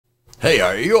Hey,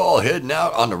 are you all heading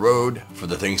out on the road for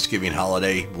the Thanksgiving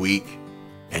holiday week?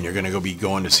 And you're going to be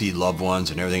going to see loved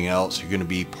ones and everything else. You're going to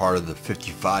be part of the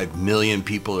 55 million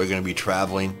people that are going to be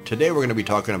traveling. Today we're going to be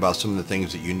talking about some of the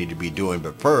things that you need to be doing.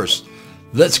 But first,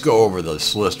 let's go over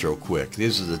this list real quick.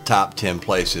 These are the top 10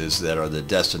 places that are the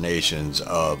destinations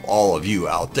of all of you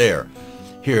out there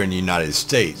here in the United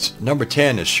States. Number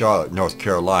 10 is Charlotte, North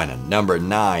Carolina. Number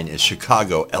 9 is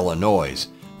Chicago, Illinois.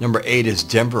 Number 8 is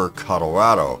Denver,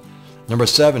 Colorado. Number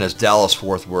 7 is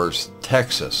Dallas-Fort Worth,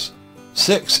 Texas.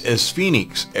 6 is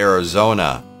Phoenix,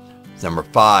 Arizona. Number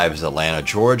 5 is Atlanta,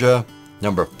 Georgia.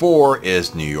 Number 4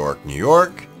 is New York, New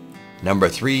York. Number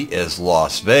 3 is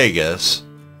Las Vegas.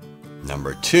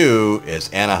 Number 2 is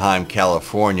Anaheim,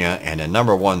 California. And the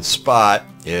number 1 spot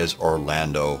is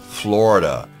Orlando,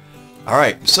 Florida.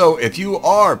 Alright, so if you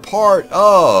are part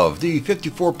of the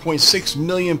 54.6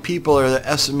 million people that are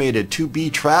estimated to be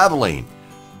traveling,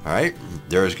 alright,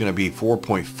 there's going to be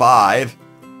 4.5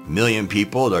 million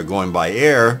people that are going by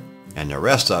air, and the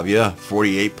rest of you,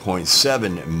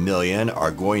 48.7 million,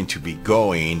 are going to be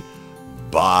going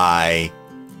by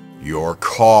your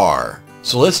car.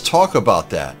 So let's talk about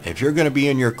that. If you're going to be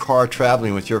in your car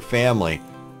traveling with your family,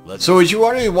 so as you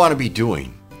already want to be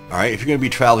doing, alright, if you're going to be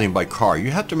traveling by car, you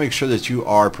have to make sure that you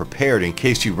are prepared in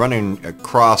case you run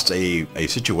across a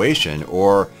situation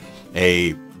or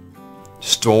a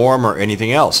storm or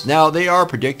anything else. Now, they are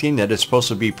predicting that it's supposed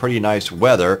to be pretty nice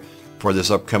weather for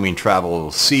this upcoming travel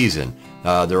season.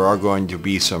 There are going to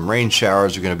be some rain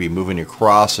showers. They're going to be moving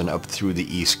across and up through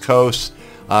the East Coast,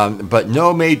 but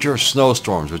no major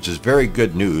snowstorms, which is very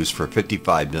good news for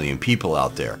 55 million people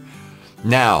out there.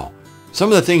 Now,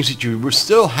 some of the things that you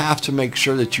still have to make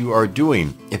sure that you are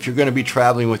doing if you're going to be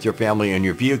traveling with your family and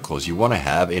your vehicles, you want to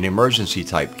have an emergency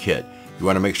type kit. You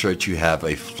want to make sure that you have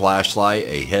a flashlight,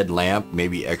 a headlamp,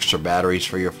 maybe extra batteries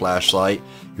for your flashlight.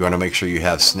 You want to make sure you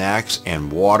have snacks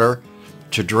and water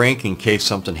to drink in case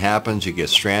something happens. You get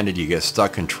stranded, you get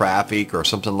stuck in traffic or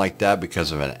something like that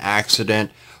because of an accident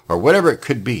or whatever it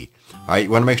could be. All right, you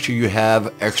want to make sure you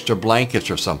have extra blankets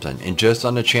or something. And just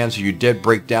on the chance that you did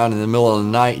break down in the middle of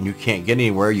the night and you can't get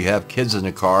anywhere, you have kids in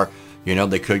the car, you know,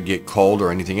 they could get cold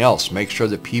or anything else. Make sure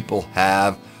that people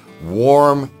have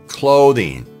warm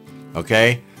clothing.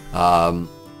 Okay,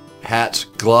 hats,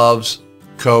 gloves,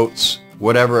 coats,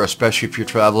 whatever, especially if you're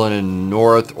traveling in the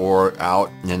north or out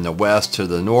in the west to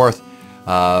the north.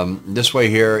 This way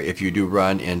here, if you do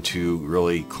run into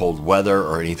really cold weather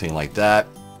or anything like that,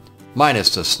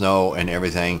 minus the snow and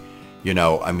everything, you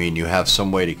know, I mean, you have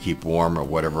some way to keep warm or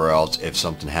whatever else. If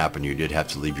something happened, you did have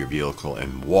to leave your vehicle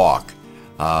and walk.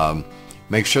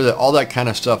 Make sure that all that kind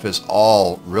of stuff is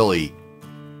all really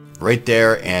right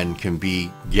there and can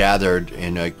be gathered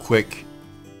in a quick,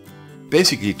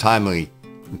 basically timely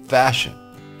fashion.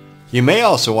 You may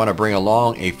also want to bring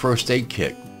along a first aid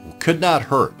kit. Could not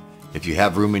hurt. If you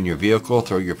have room in your vehicle,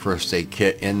 throw your first aid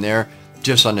kit in there,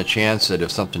 just on the chance that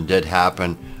if something did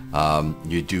happen,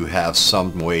 you do have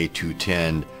some way to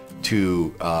tend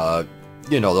to,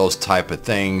 you know, those type of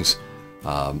things.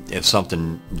 If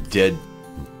something did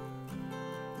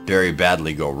very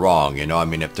badly go wrong, you know, I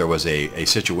mean, if there was a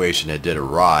situation that did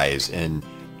arise and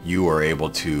you were able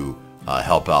to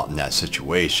help out in that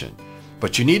situation.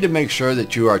 But you need to make sure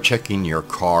that you are checking your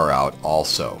car out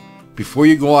also. Before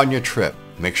you go on your trip,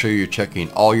 make sure you're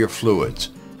checking all your fluids,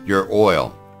 your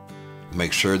oil.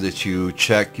 Make sure that you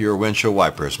check your windshield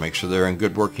wipers. Make sure they're in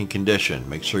good working condition.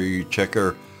 Make sure you check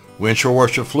your windshield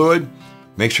washer fluid.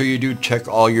 Make sure you do check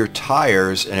all your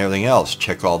tires and everything else.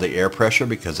 Check all the air pressure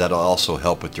because that'll also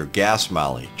help with your gas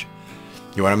mileage.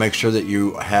 You want to make sure that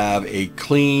you have a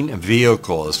clean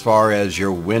vehicle as far as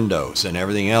your windows and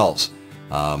everything else.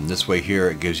 This way here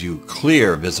it gives you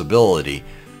clear visibility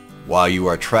while you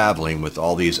are traveling with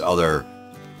all these other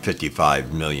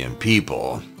 55 million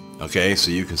people. Okay,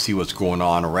 so you can see what's going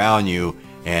on around you,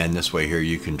 and this way here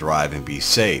you can drive and be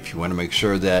safe. You want to make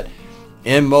sure that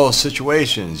in most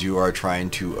situations, you are trying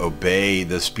to obey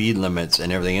the speed limits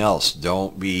and everything else.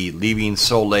 Don't be leaving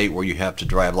so late where you have to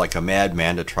drive like a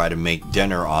madman to try to make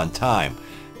dinner on time.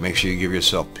 Make sure you give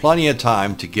yourself plenty of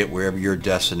time to get wherever your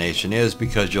destination is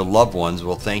because your loved ones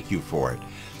will thank you for it.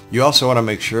 You also want to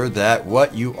make sure that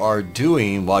what you are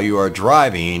doing while you are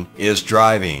driving is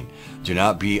driving. Do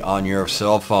not be on your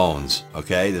cell phones,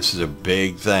 okay? This is a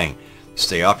big thing.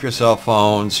 Stay off your cell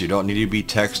phones. You don't need to be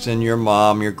texting your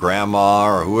mom, your grandma,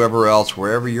 or whoever else,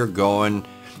 wherever you're going,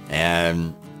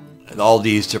 and all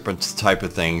these different type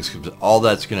of things. All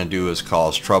that's going to do is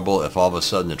cause trouble. If all of a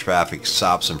sudden the traffic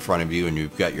stops in front of you and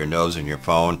you've got your nose in your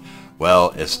phone,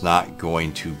 well, it's not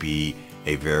going to be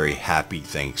a very happy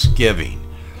Thanksgiving.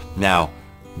 Now,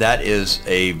 that is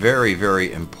a very,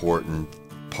 very important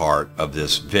part of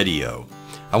this video.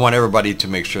 I want everybody to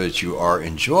make sure that you are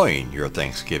enjoying your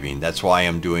Thanksgiving. That's why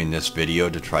I'm doing this video,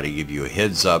 to try to give you a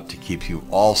heads up to keep you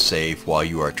all safe while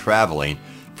you are traveling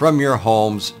from your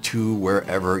homes to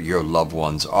wherever your loved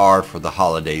ones are for the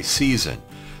holiday season.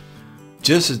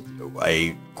 Just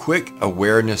a quick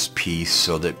awareness piece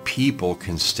so that people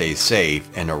can stay safe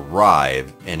and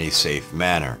arrive in a safe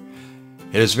manner.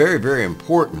 It is very, very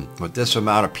important with this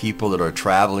amount of people that are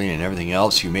traveling and everything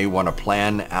else. You may want to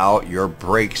plan out your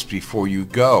breaks before you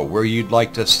go, where you'd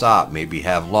like to stop, maybe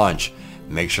have lunch.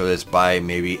 Make sure that's by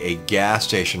maybe a gas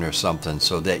station or something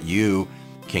so that you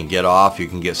can get off, you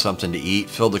can get something to eat,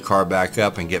 fill the car back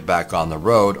up and get back on the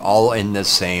road, all in the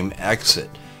same exit.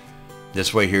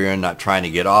 This way here, you're not trying to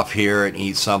get off here and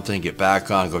eat something, get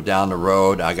back on, go down the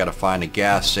road. I got to find a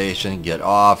gas station, get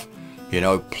off. You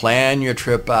know, plan your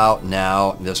trip out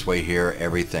now. This way here,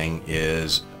 everything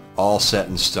is all set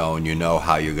in stone. You know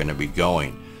how you're going to be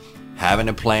going. Having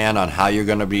a plan on how you're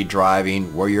going to be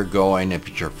driving, where you're going. If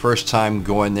it's your first time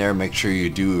going there, make sure you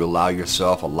do allow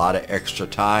yourself a lot of extra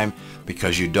time,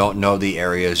 because you don't know the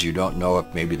areas. You don't know if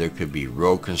maybe there could be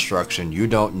road construction. You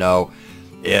don't know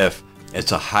if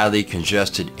it's a highly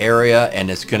congested area and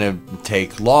it's going to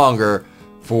take longer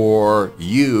for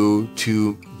you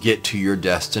to get to your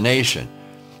destination.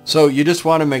 So you just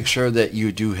want to make sure that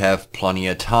you do have plenty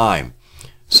of time.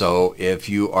 So if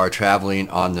you are traveling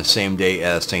on the same day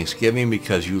as Thanksgiving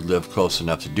because you live close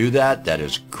enough to do that, that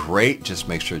is great. Just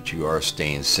make sure that you are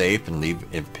staying safe and leave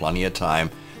in plenty of time.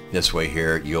 This way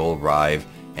here, you'll arrive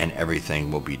and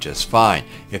everything will be just fine.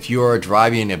 If you are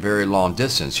driving a very long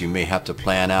distance, you may have to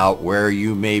plan out where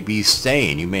you may be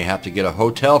staying. You may have to get a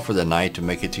hotel for the night to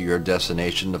make it to your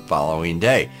destination the following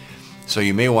day. So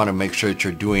you may want to make sure that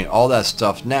you're doing all that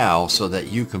stuff now so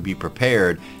that you can be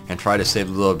prepared and try to save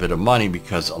a little bit of money,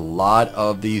 because a lot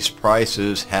of these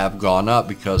prices have gone up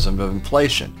because of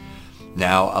inflation.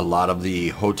 Now, a lot of the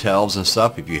hotels and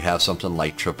stuff, if you have something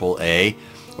like AAA,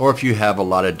 or if you have a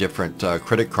lot of different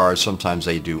credit cards, sometimes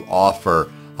they do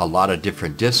offer a lot of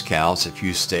different discounts if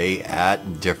you stay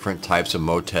at different types of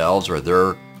motels or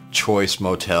their choice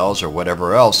motels or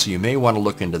whatever else. So you may want to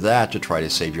look into that to try to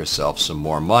save yourself some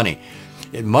more money.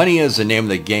 Money is the name of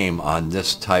the game on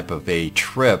this type of a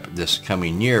trip this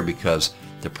coming year, because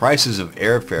the prices of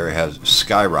airfare have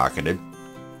skyrocketed.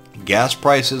 Gas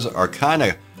prices are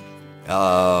kind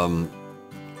of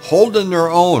holding their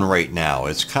own right now.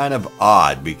 It's kind of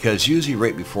odd, because usually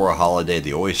right before a holiday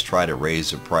they always try to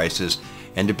raise the prices,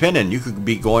 and depending, you could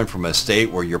be going from a state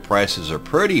where your prices are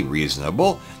pretty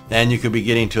reasonable, and you could be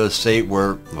getting to a state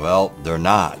where, well, they're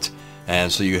not.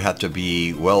 And so you have to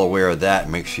be well aware of that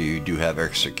and make sure you do have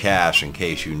extra cash in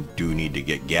case you do need to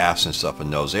get gas and stuff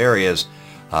in those areas,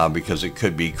 because it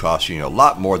could be costing you a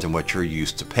lot more than what you're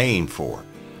used to paying for.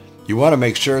 You want to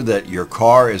make sure that your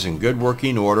car is in good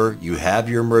working order. You have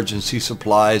your emergency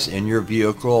supplies in your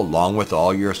vehicle, along with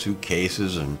all your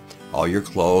suitcases and all your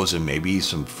clothes and maybe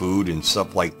some food and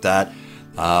stuff like that.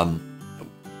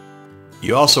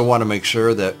 You also want to make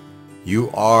sure that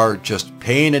you are just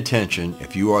paying attention.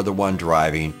 If you are the one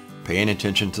driving, paying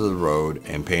attention to the road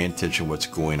and paying attention to what's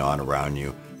going on around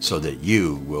you, so that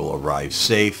you will arrive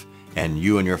safe and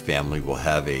you and your family will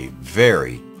have a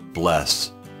very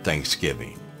blessed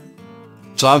Thanksgiving.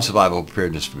 So I'm Survival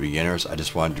Preparedness for Beginners. I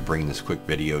just wanted to bring this quick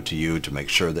video to you to make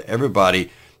sure that everybody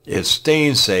is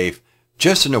staying safe.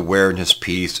 Just an awareness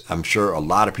piece. I'm sure a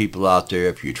lot of people out there,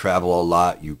 if you travel a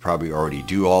lot, you probably already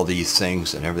do all these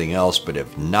things and everything else. But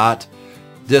if not,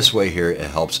 this way here, it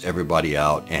helps everybody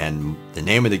out. And the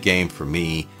name of the game for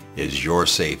me is your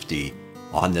safety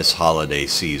on this holiday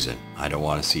season. I don't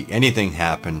want to see anything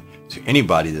happen to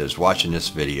anybody that is watching this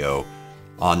video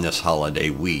on this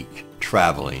holiday week,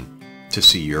 traveling to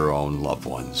see your own loved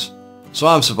ones. So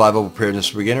I'm Survival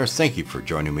Preparedness Beginners. Thank you for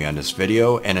joining me on this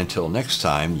video, and until next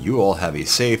time, you all have a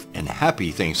safe and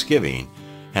happy Thanksgiving,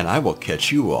 and I will catch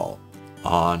you all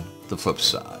on the flip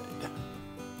side.